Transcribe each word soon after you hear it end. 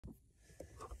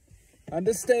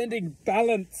Understanding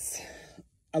balance.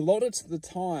 A lot of the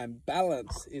time,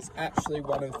 balance is actually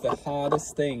one of the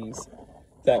hardest things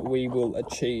that we will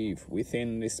achieve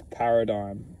within this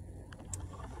paradigm.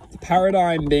 The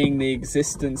paradigm being the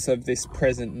existence of this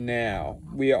present now.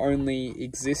 We are only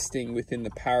existing within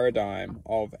the paradigm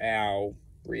of our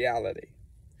reality.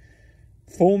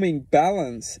 Forming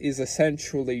balance is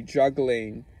essentially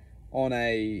juggling on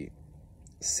a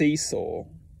seesaw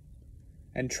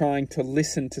and trying to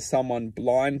listen to someone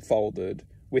blindfolded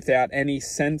without any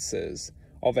senses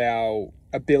of our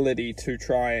ability to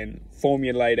try and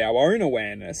formulate our own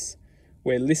awareness.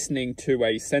 We're listening to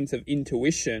a sense of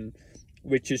intuition,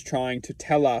 which is trying to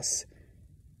tell us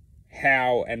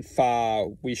how and far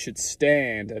we should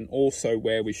stand and also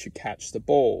where we should catch the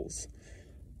balls.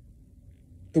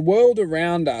 The world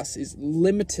around us is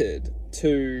limited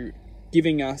to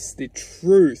giving us the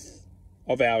truth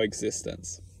of our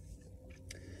existence.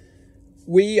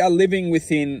 We are living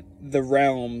within the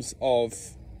realms of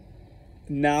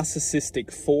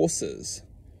narcissistic forces,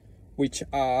 which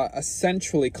are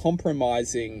essentially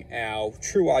compromising our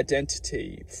true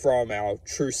identity from our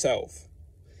true self.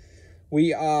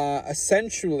 We are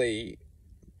essentially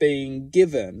being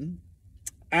given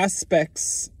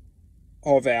aspects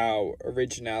of our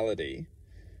originality,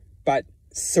 but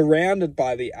surrounded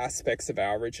by the aspects of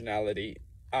our originality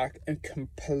are a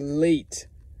complete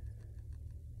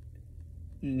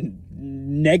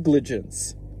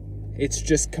negligence. It's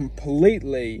just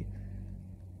completely,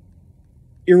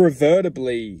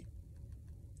 irrevertibly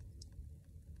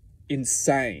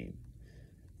insane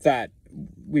that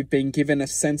we've been given a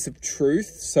sense of truth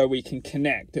so we can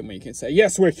connect and we can say,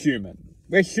 yes, we're human.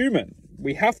 We're human.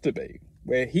 We have to be.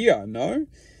 We're here, no?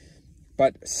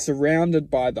 But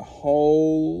surrounded by the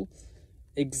whole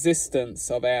existence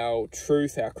of our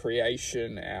truth, our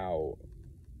creation, our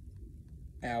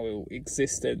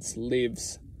existence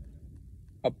lives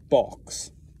a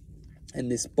box.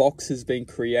 And this box has been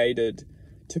created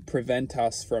to prevent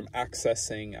us from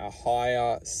accessing a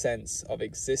higher sense of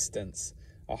existence,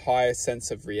 a higher sense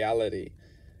of reality,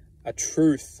 a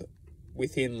truth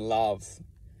within love.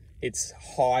 It's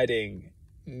hiding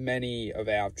many of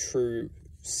our true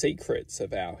secrets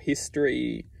of our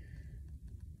history,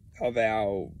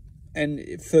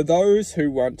 and for those who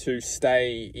want to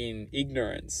stay in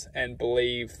ignorance and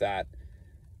believe that,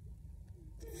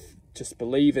 just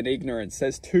believe in ignorance,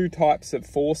 there's two types of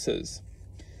forces.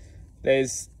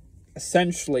 There's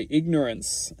essentially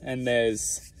ignorance, and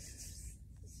there's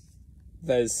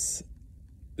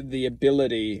the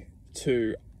ability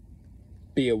to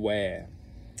be aware.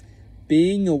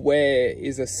 Being aware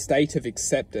is a state of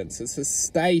acceptance. It's a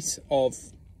state of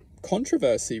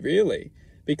controversy, really,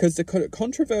 because the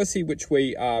controversy which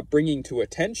we are bringing to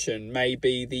attention may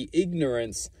be the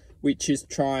ignorance which is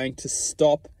trying to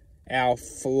stop our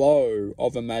flow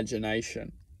of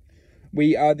imagination.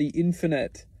 We are the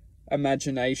infinite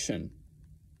imagination.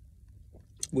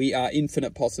 We are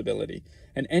infinite possibility.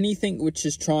 And anything which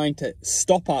is trying to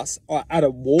stop us at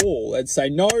a wall and say,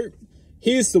 no,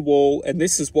 here's the wall, and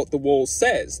this is what the wall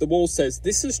says. The wall says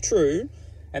this is true,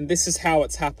 and this is how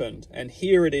it's happened, and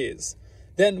here it is.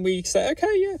 Then we say,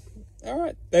 okay, yeah, all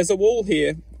right, there's a wall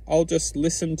here. I'll just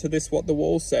listen to this, what the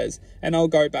wall says, and I'll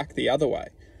go back the other way.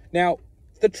 Now,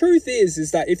 the truth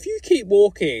is that if you keep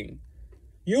walking,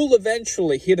 you'll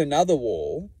eventually hit another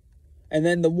wall, and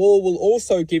then the wall will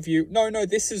also give you, no,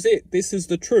 this is it. This is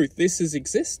the truth. This is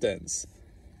existence.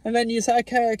 And then you say,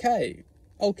 okay,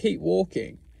 I'll keep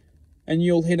walking. And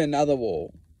you'll hit another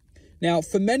wall. Now,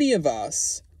 for many of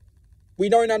us, we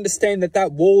don't understand that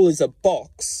that wall is a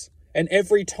box. And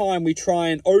every time we try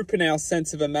and open our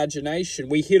sense of imagination,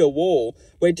 we hit a wall.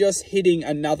 We're just hitting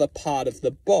another part of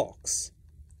the box.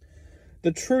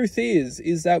 The truth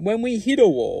is that when we hit a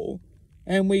wall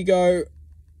and we go,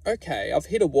 okay, I've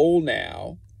hit a wall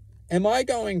now, am I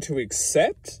going to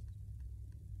accept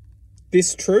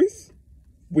this truth,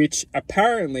 which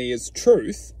apparently is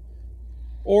truth,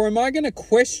 or am I going to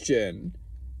question,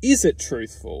 is it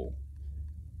truthful?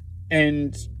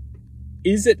 And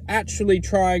is it actually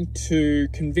trying to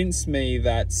convince me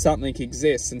that something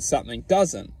exists and something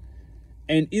doesn't?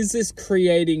 And is this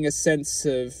creating a sense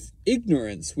of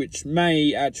ignorance, which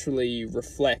may actually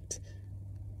reflect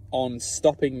on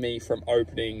stopping me from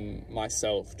opening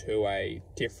myself to a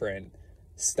different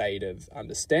state of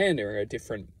understanding, or a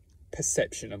different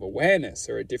perception of awareness,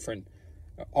 or a different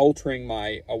altering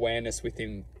my awareness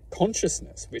within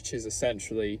consciousness, which is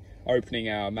essentially opening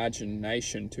our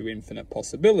imagination to infinite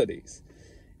possibilities.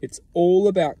 It's all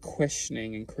about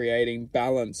questioning and creating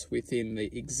balance within the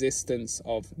existence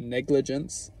of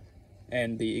negligence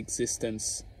and the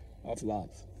existence of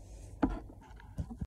love.